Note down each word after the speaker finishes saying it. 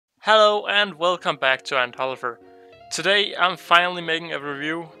Hello and welcome back to Ant Holleufer. Today I'm finally making a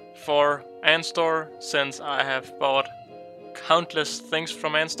review for ANTSTORE since I have bought countless things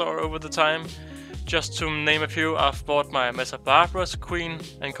from ANTSTORE over the time. Just to name a few, I've bought my Mesa Barbara's Queen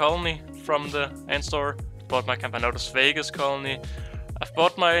and Colony from the ANTSTORE, bought my Campanotus Vegas Colony, I've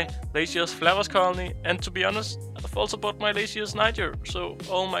bought my Lazius Flowers Colony, and to be honest, I've also bought my Lazius Niger, so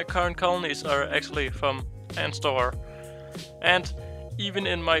all my current colonies are actually from ANTSTORE. And even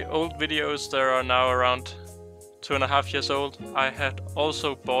in my old videos that are now around 2.5 years old, I had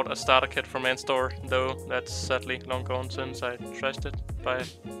also bought a starter kit from ANTSTORE, though that's sadly long gone since I trashed it by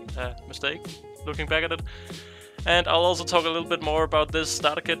mistake, looking back at it. And I'll also talk a little bit more about this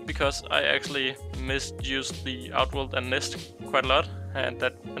starter kit because I actually misused the Outworld and Nest quite a lot, and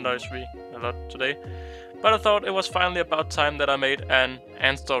that annoys me a lot today. But I thought it was finally about time that I made an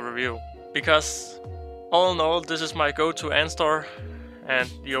ANTSTORE review, because all in all this is my go-to ANTSTORE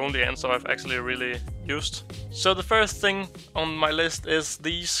and the only ANTSTORE I've actually really used. So the first thing on my list is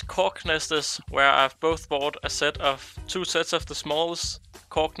these cork nesters, where I've both bought a set of 2 sets of the smallest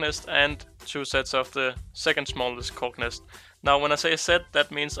cork nest and 2 sets of the second smallest cork nest. Now when I say a set,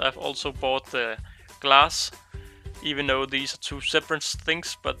 that means I've also bought the glass, even though these are 2 separate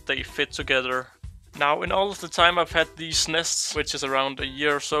things, but they fit together. Now in all of the time I've had these nests, which is around a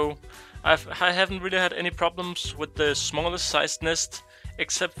year or so, I haven't really had any problems with the smallest sized nest,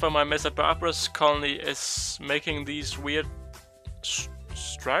 except for my Mesa Barbara's colony is making these weird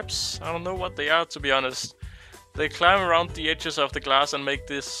stripes. I don't know what they are, to be honest. They climb around the edges of the glass and make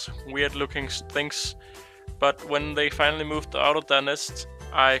these weird looking things, but when they finally moved out of their nest,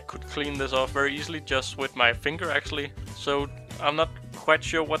 I could clean this off very easily just with my finger actually, so I'm not quite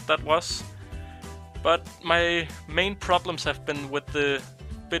sure what that was. But my main problems have been with the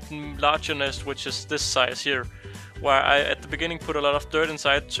bit larger nest, which is this size here, where I at the beginning put a lot of dirt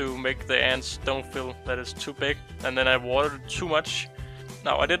inside to make the ants don't feel that it's too big, and then I watered it too much.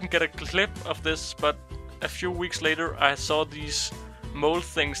 Now I didn't get a clip of this, but a few weeks later I saw these mold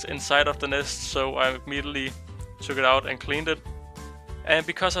things inside of the nest, so I immediately took it out and cleaned it. And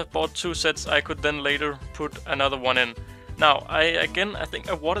because I bought 2 sets, I could then later put another one in. Now I think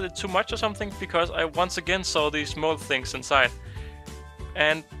I watered it too much or something, because I once again saw these mold things inside.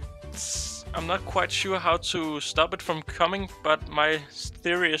 And I'm not quite sure how to stop it from coming, but my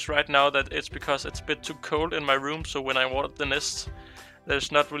theory is right now that it's because it's a bit too cold in my room, so when I watered the nest there's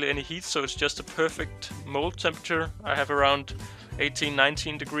not really any heat, so it's just a perfect mold temperature. I have around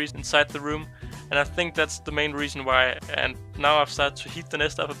 18-19 degrees inside the room, and I think that's the main reason why. And now I've started to heat the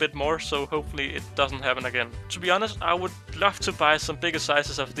nest up a bit more, so hopefully it doesn't happen again. To be honest, I would love to buy some bigger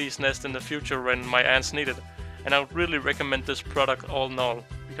sizes of these nests in the future when my ants need it, and I would really recommend this product all in all,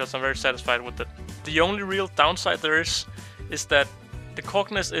 because I'm very satisfied with it. The only real downside there is that the cork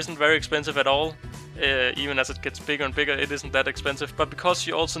nest isn't very expensive at all. Even as it gets bigger and bigger, it isn't that expensive, but because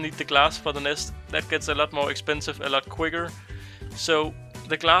you also need the glass for the nest, that gets a lot more expensive a lot quicker. So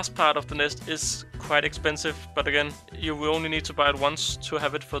the glass part of the nest is quite expensive, but again, you will only need to buy it once to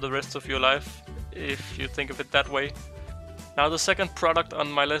have it for the rest of your life, if you think of it that way. Now the second product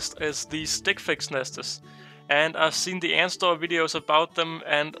on my list is these stick fix nesters. And I've seen the ANTSTORE videos about them,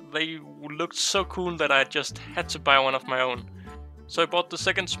 and they looked so cool that I just had to buy one of my own. So I bought the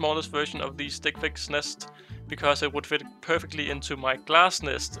second smallest version of the stick fix nest because it would fit perfectly into my glass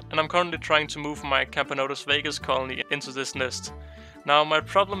nest, and I'm currently trying to move my Campanotus Vegas colony into this nest. Now my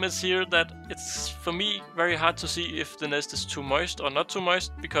problem is here that it's for me very hard to see if the nest is too moist or not too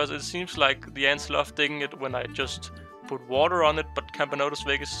moist, because it seems like the ants love digging it when I just put water on it, but Campanotus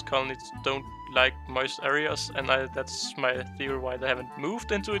Vegas colonies don't like moist areas, and that's my theory why they haven't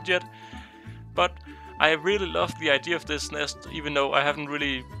moved into it yet. But I really love the idea of this nest, even though I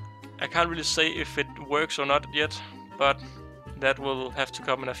can't really say if it works or not yet, but that will have to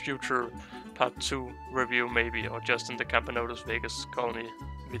come in a future part 2 review maybe, or just in the Campanotus Vegas colony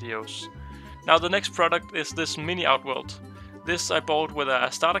videos. Now the next product is this mini Outworld. This I bought with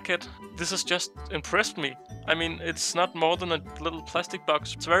a starter kit. This has just impressed me. I mean, it's not more than a little plastic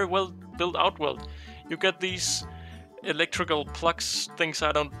box. It's a very well built Outworld. You get these electrical plugs things,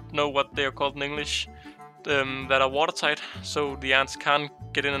 I don't know what they are called in English, that are watertight, so the ants can't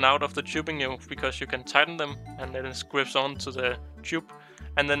get in and out of the tubing, because you can tighten them and then it grips onto the tube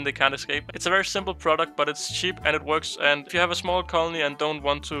and then they can't escape. It's a very simple product, but it's cheap and it works, and if you have a small colony and don't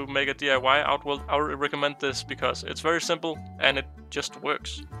want to make a DIY Outworld, I would recommend this because it's very simple and it just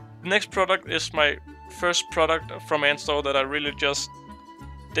works. The next product is my first product from ANTSTORE that I really just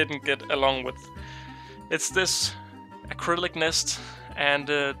didn't get along with. It's this acrylic nest, and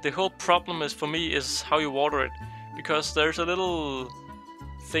the whole problem is for me is how you water it, because there's a little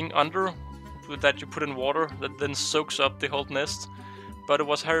thing under that you put in water that then soaks up the whole nest. But it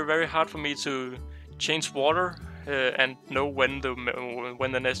was very hard for me to change water and know when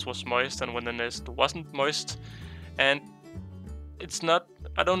the nest was moist and when the nest wasn't moist. And it's not,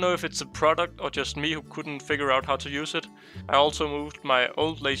 I don't know if it's a product or just me who couldn't figure out how to use it. I also moved my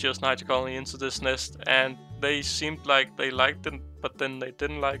old Lazius niger colony into this nest, and they seemed like they liked it, but then they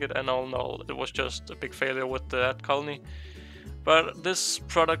didn't like it, and all in all it was just a big failure with that colony. But this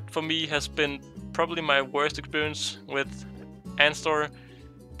product for me has been probably my worst experience with ANTSTORE,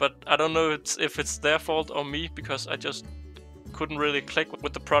 but I don't know if it's their fault or me, because I just couldn't really click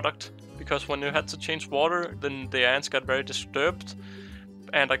with the product. Because when you had to change water, then the ants got very disturbed,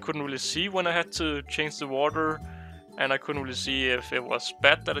 and I couldn't really see when I had to change the water, and I couldn't really see if it was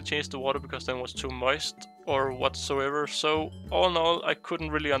bad that I changed the water because then it was too moist or whatsoever. So all in all, I couldn't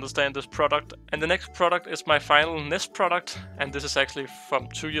really understand this product. And the next product is my final nest product, and this is actually from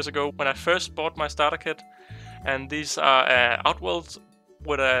 2 years ago when I first bought my starter kit. And these are outworlds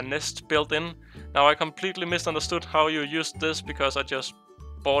with a nest built in. Now I completely misunderstood how you used this because I just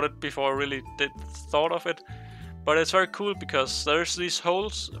bought it before I really thought of it. But it's very cool because there's these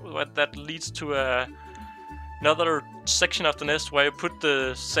holes that leads to another section of the nest where you put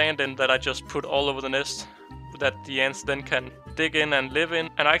the sand in that I just put all over the nest, that the ants then can dig in and live in.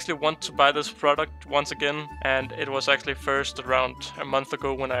 And I actually want to buy this product once again, and it was actually first around a month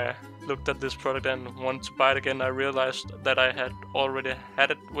ago when I looked at this product and wanted to buy it again. I realized that I had already had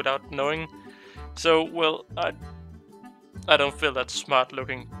it without knowing. So well, I don't feel that smart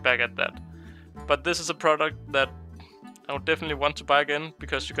looking back at that. But this is a product that I would definitely want to buy again,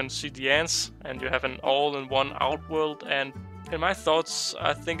 because you can see the ants and you have an all-in-one outworld, and in my thoughts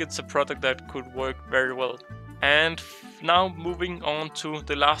I think it's a product that could work very well. And now moving on to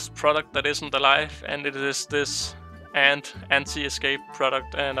the last product that isn't alive, and it is this ant anti-escape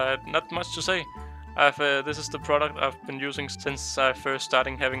product, and not much to say. This is the product I've been using since I first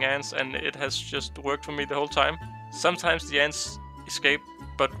started having ants, and it has just worked for me the whole time. Sometimes the ants escape,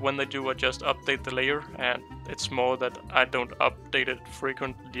 but when they do I just update the layer, and it's more that I don't update it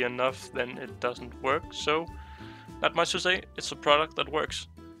frequently enough, then it doesn't work. So not much to say, it's a product that works.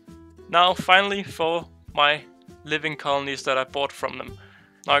 Now finally for my living colonies that I bought from them.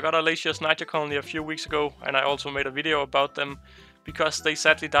 Now I got a Lazius niger colony a few weeks ago, and I also made a video about them because they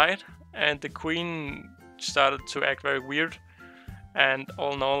sadly died and the queen started to act very weird, and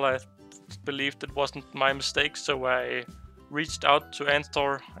all in all I believed it wasn't my mistake, so I reached out to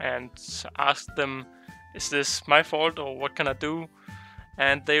ANTSTORE and asked them, is this my fault or what can I do?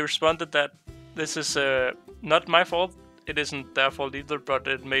 And they responded that this is not my fault, it isn't their fault either, but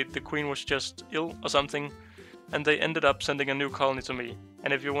it made the queen was just ill or something, and they ended up sending a new colony to me.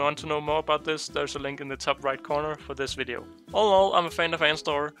 And if you want to know more about this, there's a link in the top right corner for this video. All in all, I'm a fan of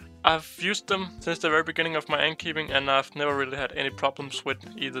ANTSTORE. I've used them since the very beginning of my ant keeping, and I've never really had any problems with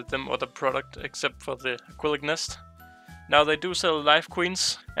either them or the product except for the acrylic nest. Now they do sell live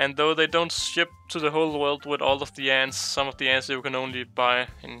queens, and though they don't ship to the whole world with all of the ants, some of the ants you can only buy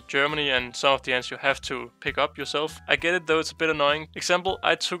in Germany and some of the ants you have to pick up yourself. I get it though, it's a bit annoying. Example,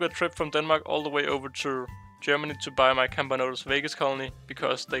 I took a trip from Denmark all the way over to Germany to buy my Campanodus Vegas colony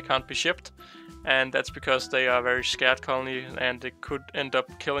because they can't be shipped, and that's because they are a very scared colony and it could end up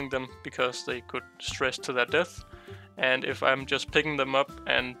killing them because they could stress to their death. And if I'm just picking them up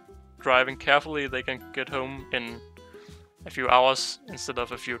and driving carefully, they can get home in a few hours instead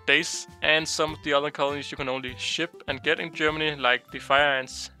of a few days. And some of the other colonies you can only ship and get in Germany, like the fire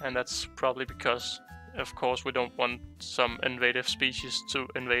ants, and that's probably because of course we don't want some invasive species to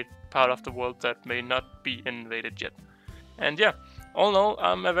invade part of the world that may not be invaded yet. And yeah, all in all,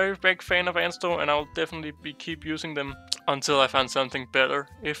 I'm a very big fan of ANTSTORE, and I'll definitely keep using them until I find something better,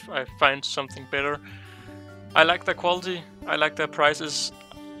 if I find something better. I like their quality, I like their prices.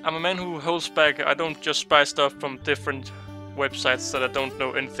 I'm a man who holds back. I don't just buy stuff from different websites that I don't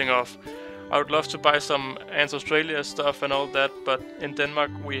know anything of. I would love to buy some Ants Australia stuff and all that, but in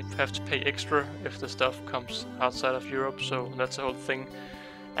Denmark we have to pay extra if the stuff comes outside of Europe, so that's the whole thing.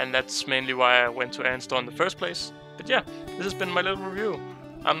 And that's mainly why I went to ANTSTORE in the first place. But yeah, this has been my little review.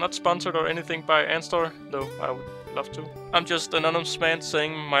 I'm not sponsored or anything by ANTSTORE, though I would love to. I'm just an anonymous man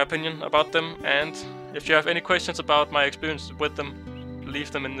saying my opinion about them, and if you have any questions about my experience with them,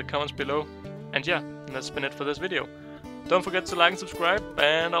 leave them in the comments below. And yeah, that's been it for this video. Don't forget to like and subscribe,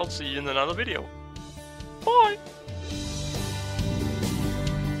 and I'll see you in another video. Bye!